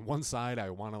know. On one side, I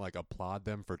want to like applaud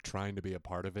them for trying to be a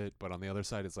part of it, but on the other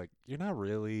side, it's like you're not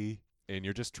really, and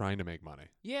you're just trying to make money.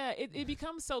 Yeah, it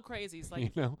becomes so crazy. It's like, you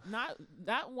know,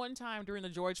 not one time during the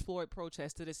George Floyd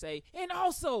protest did it say, and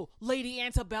also Lady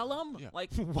Antebellum. Yeah.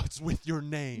 Like, what's with your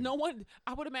name? No one.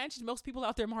 I would imagine most people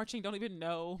out there marching don't even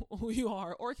know who you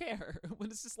are or care. But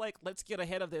it's just like, let's get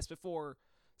ahead of this before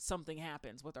something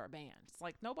happens with our band. It's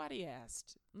like nobody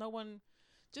asked. No one.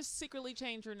 Just secretly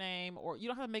change your name, or you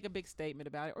don't have to make a big statement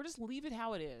about it, or just leave it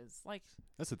how it is. Like,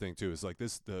 that's the thing too. Is like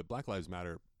the Black Lives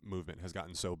Matter movement has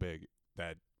gotten so big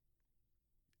that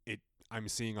I'm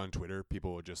seeing on Twitter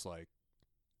people are just like,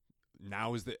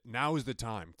 now is the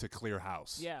time to clear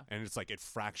house. Yeah. And it's like it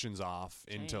fractions off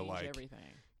change into like everything.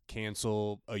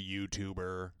 Cancel a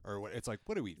YouTuber or what. It's like,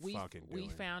 what are we fucking doing? We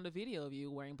found a video of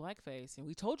you wearing blackface, and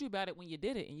we told you about it when you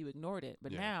did it, and you ignored it.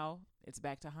 But Yeah. now it's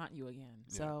back to haunt you again.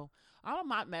 Yeah. So I'm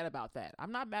not mad about that.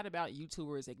 I'm not mad about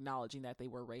YouTubers acknowledging that they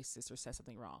were racist or said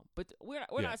something wrong. But we're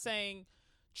Yeah. not saying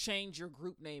change your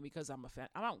group name because I'm a fan.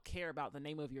 I don't care about the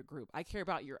name of your group. I care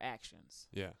about your actions.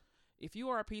 Yeah. If you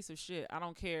are a piece of shit, I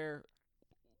don't care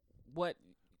what.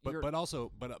 But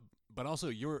also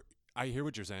you're. I hear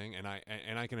what you're saying, and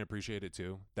I can appreciate it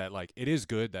too. That like it is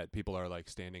good that people are like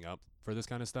standing up for this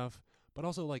kind of stuff. But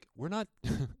also like we're not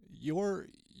your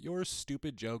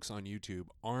stupid jokes on YouTube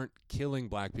aren't killing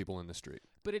black people in the street.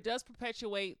 But it does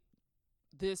perpetuate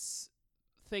this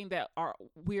thing that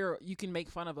you can make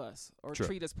fun of us or True.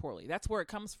 treat us poorly. That's where it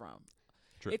comes from.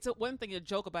 True. It's one thing to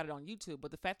joke about it on YouTube,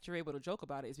 but the fact that you're able to joke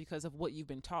about it is because of what you've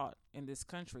been taught in this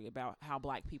country about how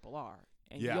black people are.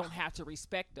 And Yeah. you don't have to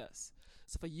respect us.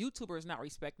 So if a YouTuber is not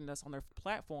respecting us on their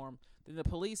platform, then the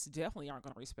police definitely aren't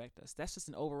going to respect us. That's just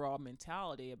an overall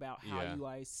mentality about how Yeah. you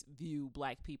guys view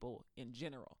black people in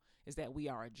general, is that we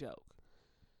are a joke.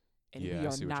 And Yeah, we I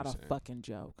are see what not you're a saying. fucking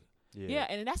joke. Yeah,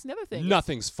 and that's another thing.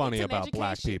 Nothing's funny It's an about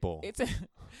black education. people.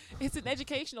 It's an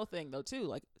educational thing though too.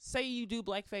 Like, say you do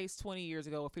blackface 20 years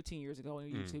ago or 15 years ago on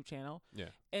your YouTube channel,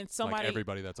 Yeah. and somebody, like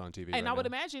everybody that's on TV. and right I would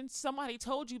now. imagine somebody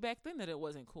told you back then that it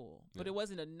wasn't cool, but Yeah. it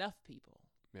wasn't enough people.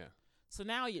 Yeah. So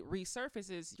now it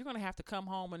resurfaces. You're gonna have to come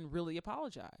home and really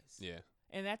apologize. Yeah.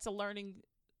 And that's a learning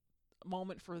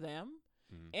moment for them.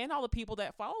 Mhm. And all the people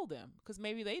that follow them, because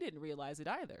maybe they didn't realize it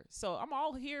either. So I'm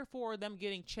all here for them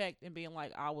getting checked and being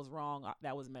like, I was wrong,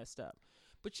 that was messed up.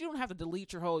 But you don't have to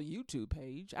delete your whole YouTube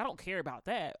page. I don't care about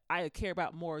that. I care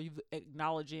about more you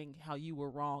acknowledging how you were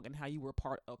wrong and how you were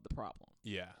part of the problem.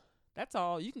 Yeah. That's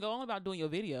all. You can go on about doing your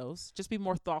videos. Just be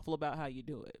more thoughtful about how you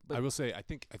do it. But I will say I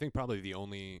think probably the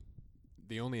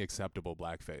only acceptable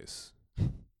blackface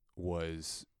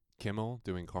was Kimmel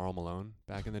doing Karl Malone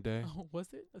back in the day. oh, was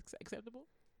it acceptable?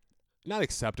 Not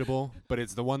acceptable, but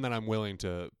it's the one that I'm willing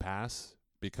to pass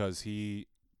because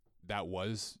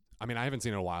I mean, I haven't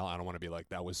seen it in a while. I don't want to be like,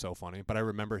 that was so funny. But I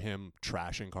remember him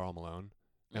trashing Karl Malone.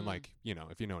 And, like, you know,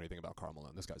 if you know anything about Karl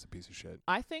Malone, this guy's a piece of shit.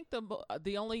 I think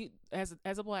the only, as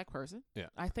a black person, Yeah.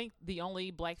 I think the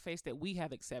only blackface that we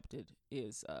have accepted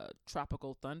is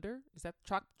Tropical Thunder. Is that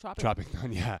Tropic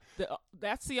Thunder, yeah.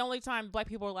 That's the only time black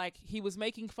people are like, he was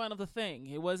making fun of the thing.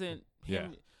 It wasn't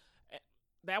him. Yeah.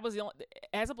 That was the only,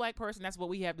 as a black person, that's what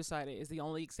we have decided is the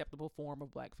only acceptable form of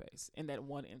blackface in that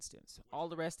one instance. All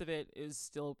the rest of it is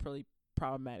still pretty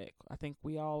problematic. I think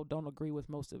we all don't agree with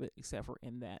most of it except for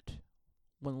in that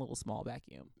one little small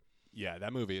vacuum. Yeah,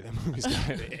 that movie's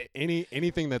got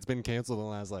anything that's been canceled in the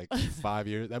last like 5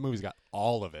 years. That movie's got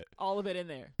all of it. All of it in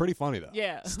there. Pretty funny though.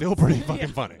 Yeah. Still pretty fucking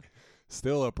Yeah. funny.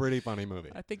 Still a pretty funny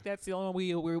movie. I think that's the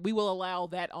only one we will allow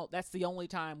that. That's the only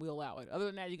time we allow it. Other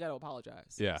than that, you got to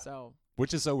apologize. Yeah. So.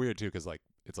 Which is so weird too, because like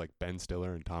it's like Ben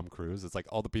Stiller and Tom Cruise. It's like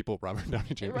all the people Robert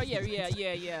Downey Jr. Right, yeah.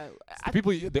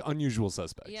 The unusual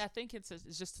suspects. Yeah, I think it's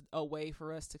just a way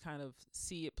for us to kind of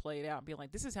see it played out and be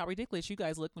like, this is how ridiculous you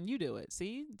guys look when you do it.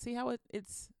 See how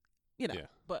it's, you know. Yeah.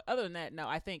 But other than that, no,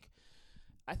 I think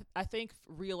I think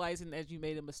realizing that you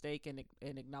made a mistake and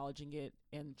acknowledging it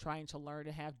and trying to learn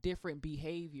to have different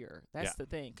behavior. That's the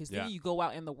thing. Because then you go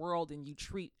out in the world and you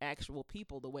treat actual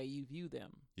people the way you view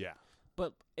them. Yeah.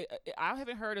 But I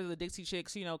haven't heard of the Dixie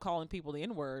Chicks, calling people the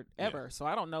N-word ever. So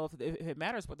I don't know if it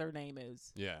matters what their name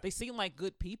is. Yeah. They seem like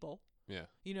good people. Yeah.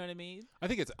 You know what I mean? I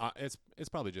think it's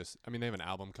probably just. I mean, they have an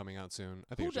album coming out soon.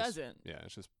 I think Who it's just, doesn't? Yeah,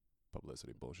 it's just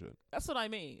publicity bullshit. That's what I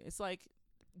mean. It's like,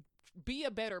 be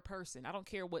a better person. I don't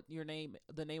care what the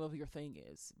name of your thing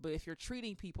is. But if you're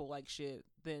treating people like shit,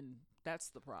 then that's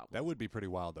the problem. That would be pretty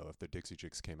wild, though, if the Dixie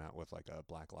Chicks came out with like a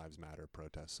Black Lives Matter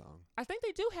protest song. I think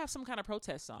they do have some kind of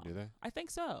protest song. Do they? I think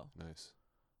so. Nice.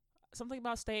 Something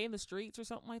about stay in the streets or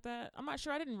something like that. I'm not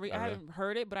sure. I really? haven't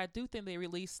heard it, but I do think they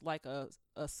released like a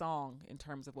song in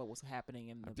terms of what was happening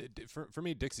in the. For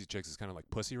me, Dixie Chicks is kind of like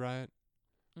Pussy Riot,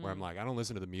 where I'm like, I don't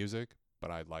listen to the music, but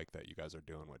I like that you guys are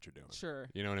doing what you're doing. Sure.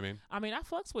 You know what I mean? I mean, I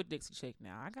fucks with Dixie Chick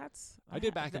now. I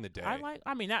did back in the day.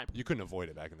 You couldn't avoid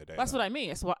it back in the day. That's though. what I mean.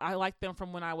 It's what I liked them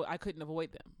from when I couldn't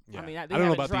avoid them. Yeah. I mean, I don't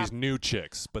know about dropped, these new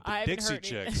chicks, but the Dixie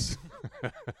Chicks.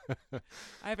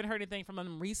 I haven't heard anything from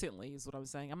them recently. Is what I'm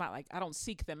saying. I'm not like I don't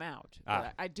seek them out.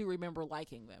 But I do remember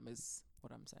liking them. Is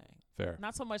what I'm saying. Fair.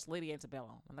 Not so much Lady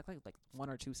Antebellum. I like one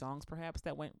or two songs perhaps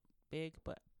that went big,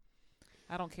 but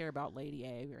I don't care about Lady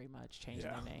A very much changing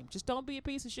their name. Just don't be a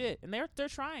piece of shit. And they're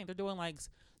trying. They're doing like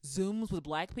Zooms with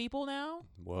black people now.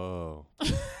 Whoa.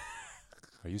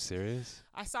 Are you serious?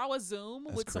 I saw a Zoom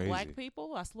with some black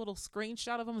people. A little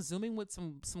screenshot of them Zooming with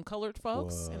some colored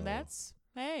folks. Whoa. And that's,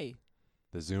 hey.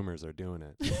 The Zoomers are doing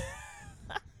it.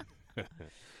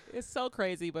 It's so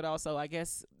crazy, but also I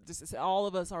guess just all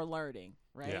of us are learning,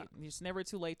 right? Yeah. It's never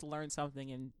too late to learn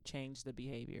something and change the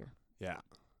behavior. Yeah.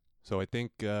 So I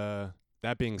think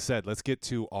that being said, let's get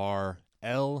to our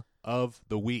L of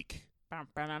the week.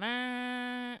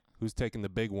 Who's taking the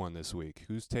big one this week?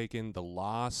 Who's taking the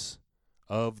loss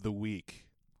of the week?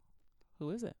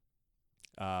 Who is it?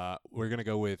 We're going to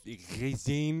go with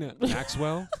Ghislaine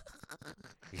Maxwell.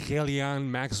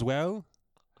 Ghislaine Maxwell.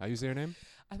 How you say her name?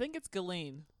 I think it's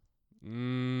Ghislaine.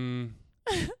 I'm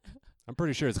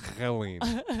pretty sure it's Ghislaine.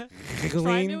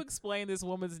 Trying to explain this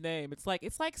woman's name. It's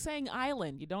like saying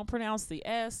island. You don't pronounce the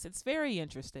S. It's very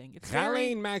interesting. It's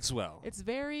Ghislaine Maxwell. It's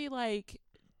very like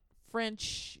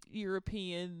French,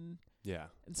 European. Yeah.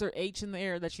 Insert H in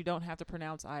there that you don't have to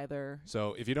pronounce either.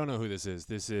 So if you don't know who this is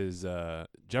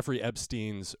Jeffrey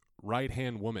Epstein's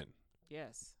right-hand woman.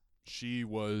 Yes. She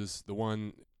was the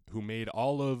one who made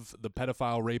all of the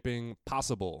pedophile raping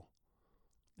possible.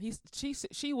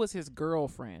 She was his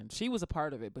girlfriend. She was a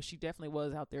part of it, but she definitely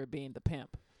was out there being the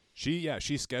pimp.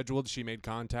 She scheduled, she made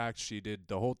contact, she did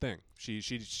the whole thing.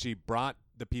 She brought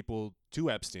the people to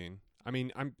Epstein. I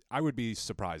mean, I would be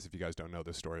surprised if you guys don't know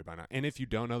this story by now. And if you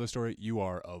don't know the story, you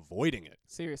are avoiding it.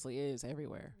 Seriously, it is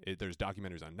everywhere. There's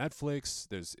documentaries on Netflix.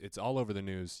 It's all over the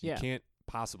news. Yeah. You can't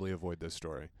possibly avoid this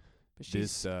story. But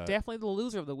she's definitely the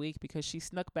loser of the week because she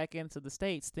snuck back into the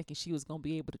States thinking she was going to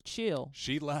be able to chill.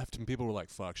 She left and people were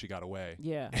like, fuck, she got away.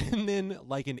 Yeah. And then,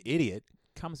 like an idiot,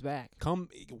 comes back.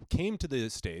 Came to the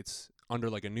States under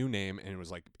like a new name and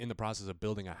was like in the process of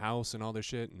building a house and all this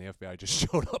shit, and the FBI just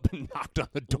showed up and knocked on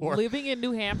the door. Living in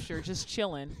New Hampshire, just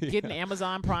chilling, getting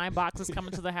Amazon Prime boxes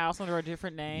coming to the house under a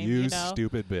different name. You know?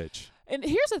 Stupid bitch. And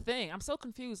here's the thing. I'm so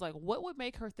confused. Like, what would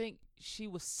make her think she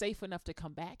was safe enough to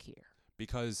come back here?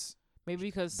 Maybe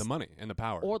because the money and the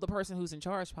power. Or the person who's in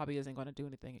charge probably isn't going to do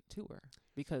anything to her.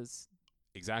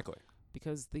 Exactly.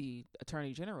 Because the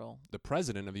Attorney General. The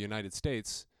President of the United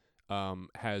States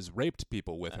has raped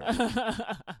people with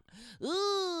her.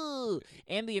 Ooh!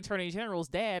 And the Attorney General's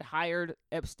dad hired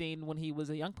Epstein when he was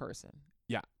a young person.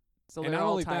 Yeah. So they're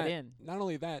all tied in. Not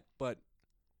only that, but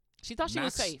she thought she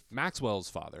was safe. Maxwell's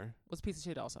father was a piece of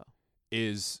shit also.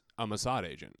 Is a Mossad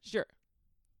agent. Sure.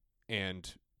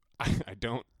 And I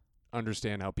don't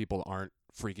understand how people aren't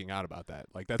freaking out about that.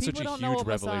 Like, that's people such a don't huge know what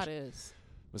revelation.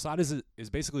 Mossad Mossad is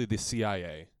basically the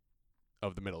CIA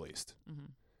of the Middle East.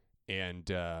 Mm-hmm.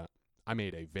 And I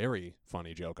made a very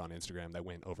funny joke on Instagram that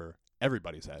went over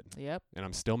everybody's head. Yep. And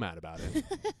I'm still mad about it.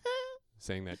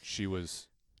 Saying that she was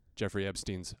Jeffrey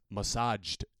Epstein's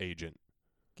massaged agent.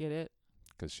 Get it?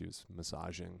 Because she was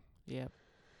massaging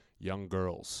young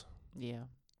girls. Yeah.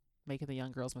 Making the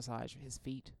young girls massage his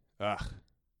feet. Ugh.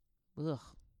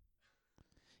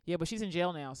 Yeah, but she's in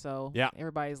jail now, so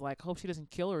everybody's like, hope she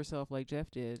doesn't kill herself like Jeff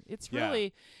did. It's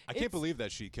really... I can't believe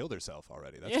that she killed herself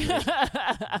already. That's crazy.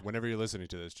 Whenever you're listening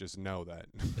to this, just know that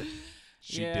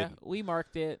she didn't. We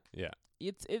marked it. Yeah.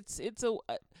 It's a...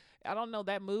 I don't know.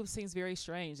 That move seems very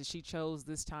strange that she chose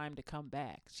this time to come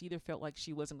back. She either felt like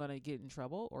she wasn't going to get in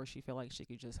trouble or she felt like she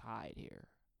could just hide here.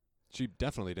 She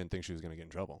definitely didn't think she was going to get in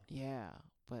trouble, Yeah,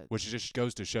 but which just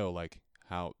goes to show like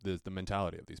how the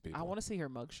mentality of these people. I want to see her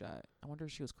mugshot. I wonder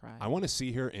if she was crying. I want to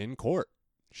see her in court.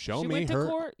 Show she me went to her.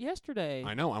 court yesterday.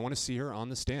 I know. I want to see her on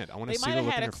the stand. I want They to see might her have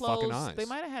look had in it her closed. fucking eyes. They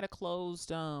might have had a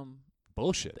closed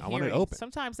Bullshit. I want it hearing. open.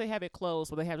 Sometimes they have it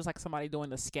closed, where they have just like somebody doing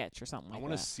the sketch or something I like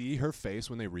want to that. see her face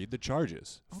when they read the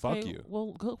charges. Okay, Fuck you.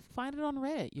 Well, go find it on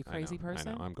Reddit, you I crazy know, person.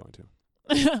 I know. I'm going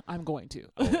to. I'm going to.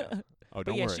 Oh, yeah. Oh, But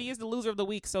don't yeah, worry. she is the loser of the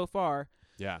week so far.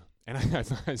 Yeah, and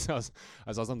I saw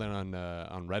something on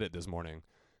Reddit this morning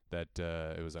that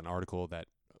it was an article that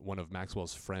one of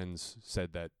Maxwell's friends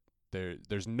said that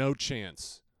there's no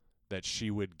chance that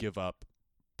she would give up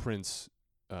Prince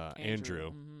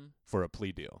Andrew Mhm. for a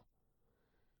plea deal,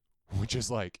 which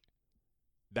is like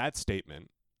that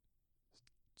statement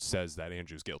says that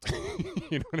Andrew's guilty.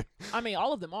 You know what I mean,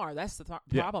 all of them are. That's the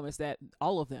Yeah. problem, is that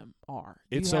all of them are.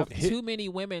 It's you so have too many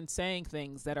women saying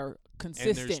things that are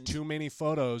consistent. And there's too many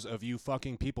photos of you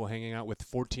fucking people hanging out with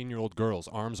 14-year-old girls,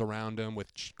 arms around them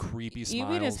with creepy smiles.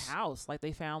 Even his house, like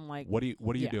they found like. What are you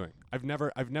Yeah. doing? I've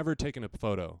never taken a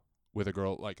photo with a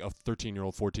girl, like a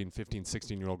 13-year-old, 14, 15,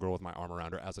 16-year-old girl with my arm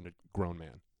around her as a grown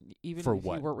man. Even for if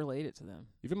what? you weren't related to them.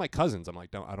 Even my cousins, I'm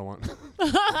like, I don't want.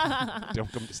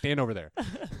 Don't come. Stand over there.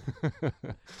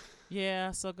 Yeah,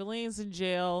 so Ghislaine's in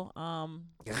jail.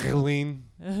 Ghislaine.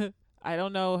 I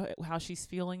don't know how she's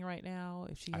feeling right now.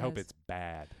 If she I has, hope it's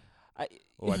bad. I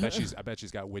bet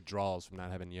she's got withdrawals from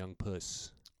not having young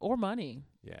puss. or money.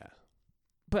 Yeah.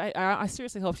 But I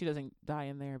seriously hope she doesn't die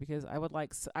in there, because I would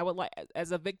like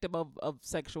as a victim of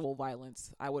sexual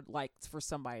violence, I would like for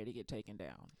somebody to get taken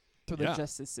down through the Yeah.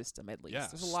 justice system at least. Yeah,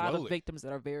 There's a lot of slowly. victims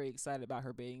that are very excited about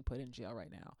her being put in jail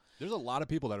right now. There's a lot of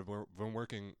people that have been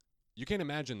working. You can't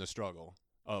imagine the struggle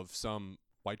of some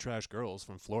white trash girls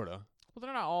from Florida. Well,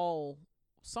 they're not all.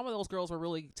 Some of those girls were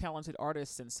really talented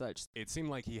artists and such. It seemed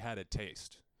like he had a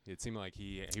taste. It seemed like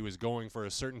he was going for a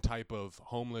certain type of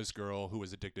homeless girl who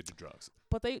was addicted to drugs.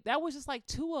 But that was just like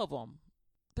 2 of them.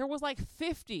 There was like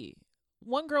 50.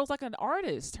 One girl's like an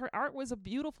artist. Her art was a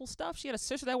beautiful stuff. She had a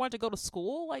sister that wanted to go to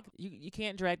school. Like you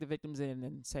can't drag the victims in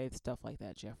and say stuff like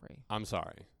that, Jeffrey. I'm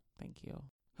sorry. Thank you.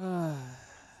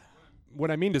 What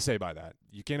I mean to say by that,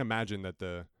 you can't imagine that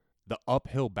the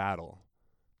uphill battle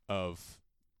of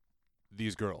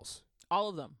these girls All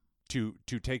of them. to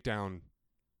take down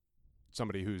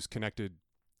somebody who's connected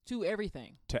To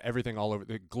everything. to everything all over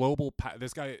the global.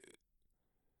 This guy,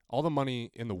 all the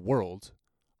money in the world,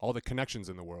 all the connections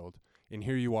in the world, and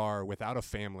here you are without a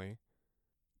family,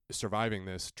 surviving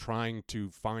this, trying to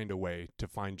find a way to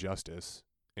find justice,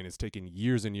 and it's taken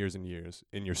years and years and years.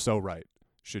 And you're so right.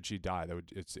 Should she die,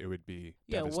 it would be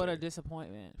Yeah, what a devastating.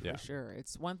 disappointment for Yeah. sure.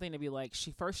 It's one thing to be like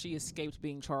she escaped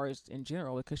being charged in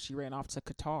general because she ran off to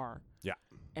Qatar. Yeah.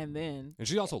 And then And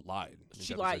she also lied. in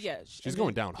she lied. deposition. Yeah, She's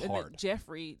going down and then hard.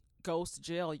 Jeffrey goes to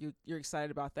jail. You're excited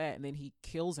about that, and then he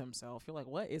kills himself. You're like,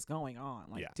 what is going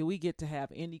on? Like, Yeah. do we get to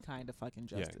have any kind of fucking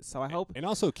justice? Yeah. So I hope. And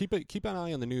also keep an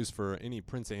eye on the news for any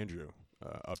Prince Andrew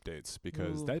updates,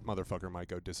 because Ooh. that motherfucker might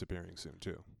go disappearing soon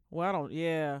too. Well, I don't.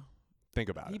 Yeah, Think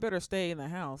about he it. better stay in the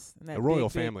house. In that The royal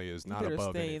big, big- family is he not better above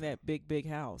stay in anything. that big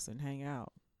house and hang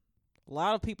out. A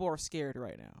lot of people are scared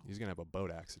right now. He's gonna have a boat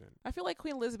accident. I feel like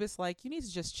Queen Elizabeth's like, you need to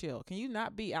just chill. Can you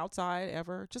not be outside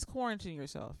ever? Just quarantine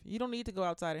yourself. You don't need to go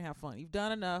outside and have fun. You've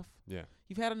done enough. Yeah,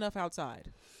 You've had enough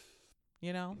outside.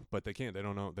 You know? but they can't. They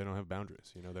don't know. They don't have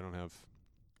boundaries. You know, they don't have,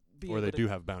 Be or able they to- do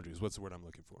have boundaries. What's the word I'm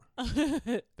looking for?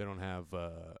 They don't have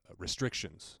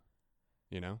restrictions.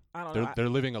 You know, I don't know. they're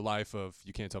living a life of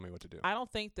you can't tell me what to do. I don't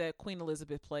think that Queen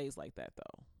Elizabeth plays like that,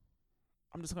 though.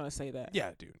 I'm just going to say that.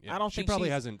 Yeah, dude. Yeah. I don't she think probably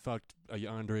she's- hasn't fucked a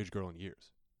underage girl in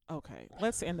years. Okay.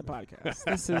 Let's end the podcast.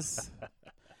 This is.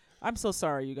 I'm so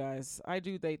sorry, you guys. I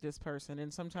do date this person,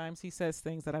 and sometimes he says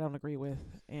things that I don't agree with.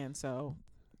 And so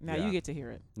now Yeah. you get to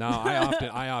hear it. No,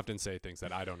 I often say things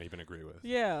that I don't even agree with.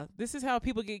 Yeah, this is how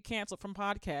people get canceled from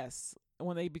podcasts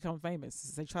when they become famous.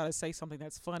 Is they try to say something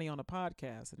that's funny on a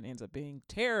podcast and it ends up being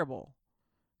terrible.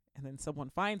 And then someone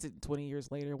finds it 20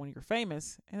 years later when you're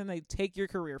famous, and then they take your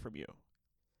career from you.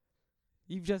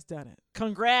 You've just done it.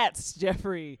 Congrats,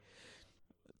 Jeffrey.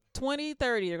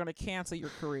 2030, they're going to cancel your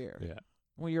career. Yeah.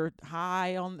 When you're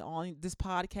high on this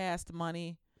podcast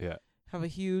money, Yeah. have a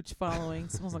huge following,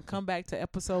 someone's going to come back to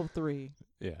episode 3.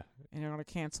 Yeah. And they're going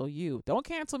to cancel you. Don't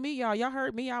cancel me, y'all. Y'all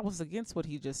heard me. I was against what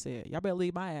he just said. Y'all better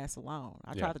leave my ass alone.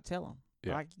 I Yeah. tried to tell him.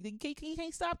 Yeah. Like, you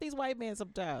can't stop these white men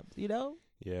sometimes, you know?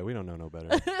 Yeah, we don't know no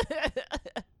better.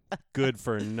 Good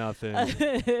for nothing.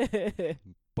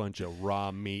 Bunch of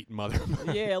raw meat,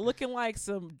 motherfucker. Yeah, looking like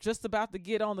some just about to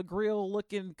get on the grill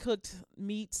looking cooked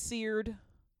meat seared.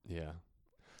 Yeah.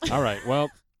 All right. Well,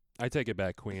 I take it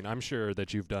back, Queen. I'm sure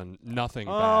that you've done nothing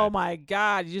Oh bad. my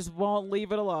God! You just won't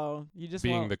leave it alone. You just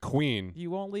Being won't. the Queen You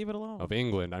won't leave it alone. of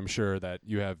England, I'm sure that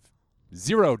you have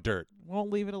zero dirt,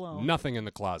 Won't leave it alone. nothing in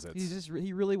the closets.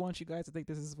 He really wants you guys to think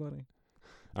this is funny.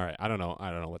 All right, I don't know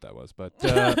what that was, but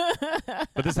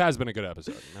but this has been a good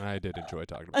episode, and I did enjoy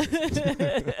talking about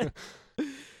this.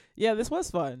 Yeah, this was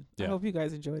fun. I Yeah. hope you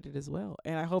guys enjoyed it as well,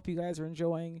 and I hope you guys are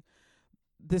enjoying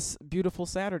this beautiful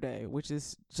Saturday, which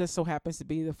is just so happens to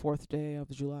be the 4th day of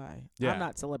July. Yeah. I'm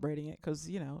not celebrating it because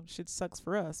shit sucks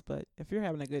for us. But if you're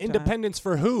having a good Independence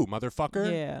for who, motherfucker?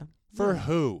 time, yeah, For yeah.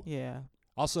 who? Yeah,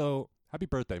 Also, happy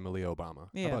birthday, Malia Obama. How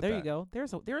yeah. about There that? you go.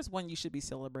 There's one you should be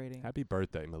celebrating. Happy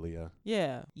birthday, Malia.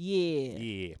 Yeah, yeah.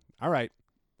 Yeah. All right.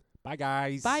 Bye,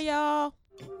 guys. Bye, y'all.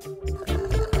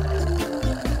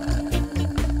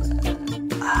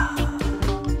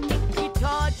 He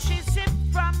taught she sipped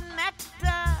from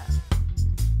nectar.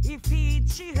 He feed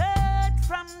she heard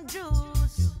from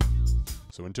juice.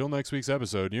 So until next week's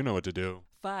episode, you know what to do.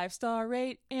 5-star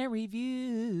rate and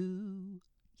review.